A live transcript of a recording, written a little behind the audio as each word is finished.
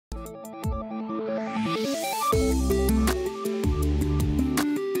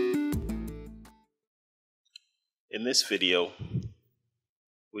In this video,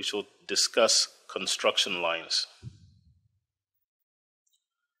 we shall discuss construction lines.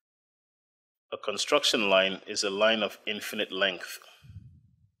 A construction line is a line of infinite length.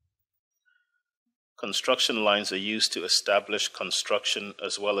 Construction lines are used to establish construction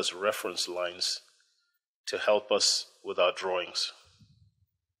as well as reference lines to help us with our drawings.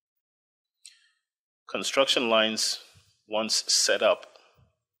 Construction lines, once set up,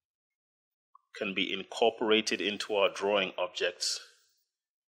 can be incorporated into our drawing objects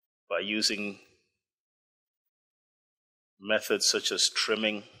by using methods such as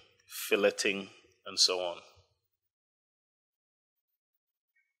trimming, filleting, and so on.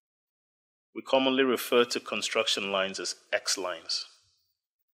 We commonly refer to construction lines as Xlines.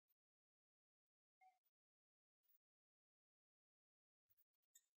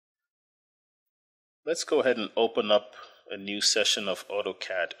 Let's go ahead and open up a new session of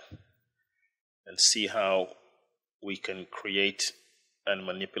AutoCAD and see how we can create and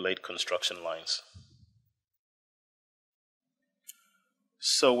manipulate construction lines.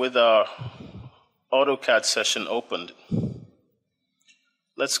 So with our AutoCAD session opened,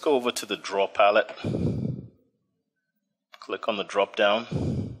 let's go over to the Draw palette, click on the drop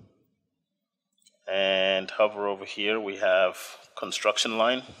down, and hover over here. We have construction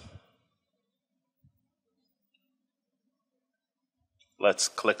line. Let's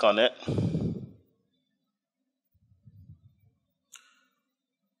click on it.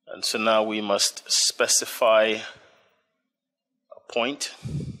 And so now we must specify a point.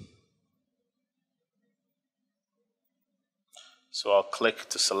 So I'll click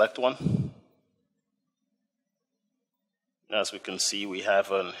to select one. As we can see, we have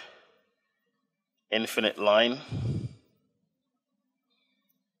an infinite line.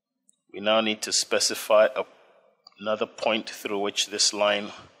 We now need to specify another point through which this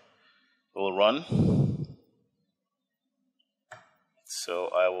line will run. So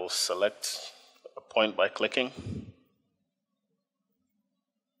I will select a point by clicking.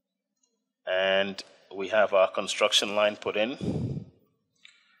 And we have our construction line put in.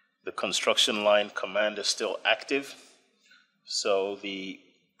 The construction line command is still active, so the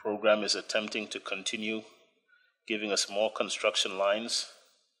program is attempting to continue giving us more construction lines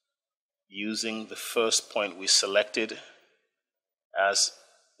using the first point we selected as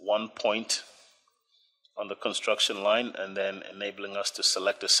one point on the construction line, and then enabling us to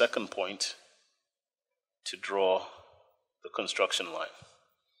select a second point to draw the construction line,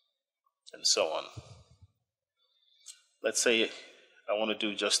 and so on. Let's say I want to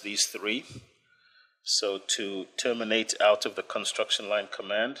do just these three. So to terminate out of the construction line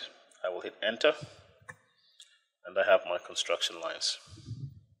command, I will hit enter, and I have my construction lines.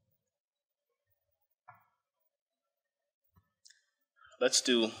 Let's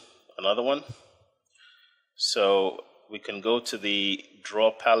do another one. So we can go to the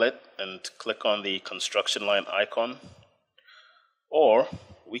Draw palette and click on the construction line icon, or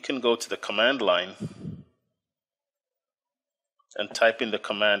we can go to the command line and type in the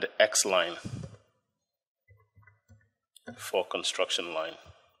command Xline for construction line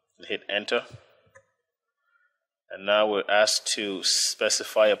and hit enter. And now we're asked to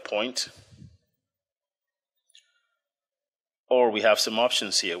specify a point, or we have some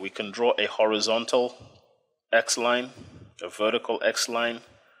options here. We can draw a horizontal X-line, a vertical X-line,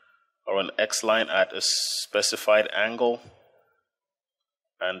 or an X-line at a specified angle,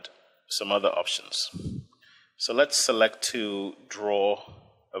 and some other options. So let's select to draw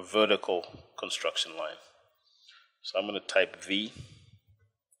a vertical construction line. So I'm going to type V,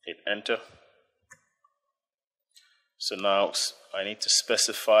 hit enter. So now I need to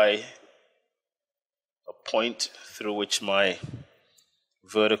specify a point through which my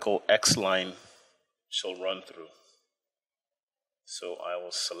vertical X line shall run through. So I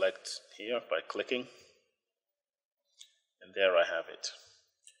will select here by clicking, and there I have it.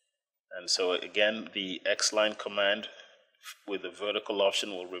 And so again, the Xline command with the vertical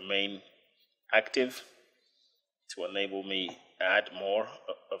option will remain active to enable me add more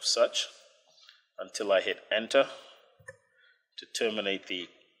of such until I hit enter to terminate the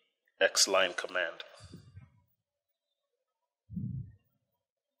Xline command.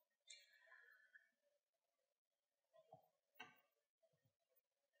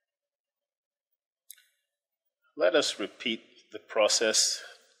 Let us repeat the process,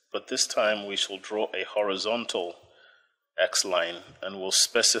 but this time we shall draw a horizontal X-line, and we'll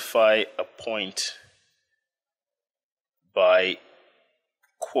specify a point by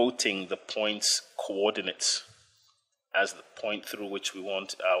quoting the point's coordinates as the point through which we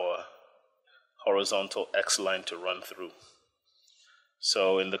want our horizontal X-line to run through.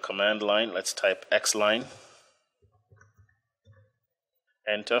 So in the command line, let's type Xline,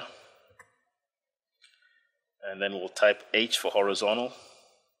 enter, and then we'll type H for horizontal,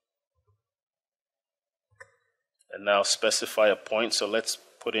 and now specify a point. So let's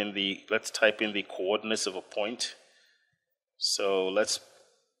type in the coordinates of a point. So let's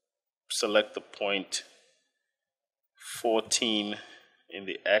select the point 14 in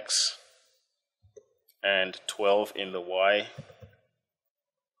the X and 12 in the Y,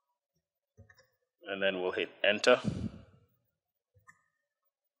 and then we'll hit enter.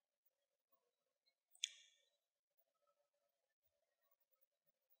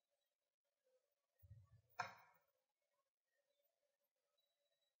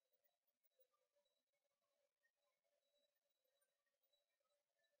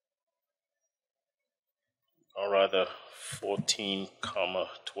 Or rather 14,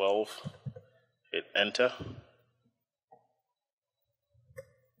 12, hit enter,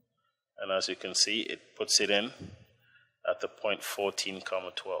 and as you can see, it puts it in at the point 14,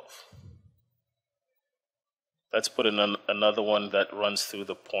 12. Let's put in another one that runs through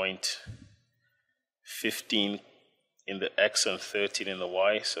the point 15 in the X and 13 in the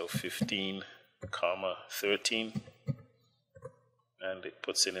Y, so 15, 13, and it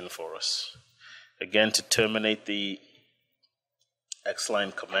puts it in for us. Again, to terminate the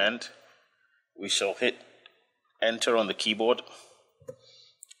Xline command, we shall hit enter on the keyboard,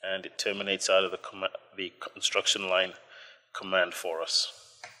 and it terminates out of the construction line command for us.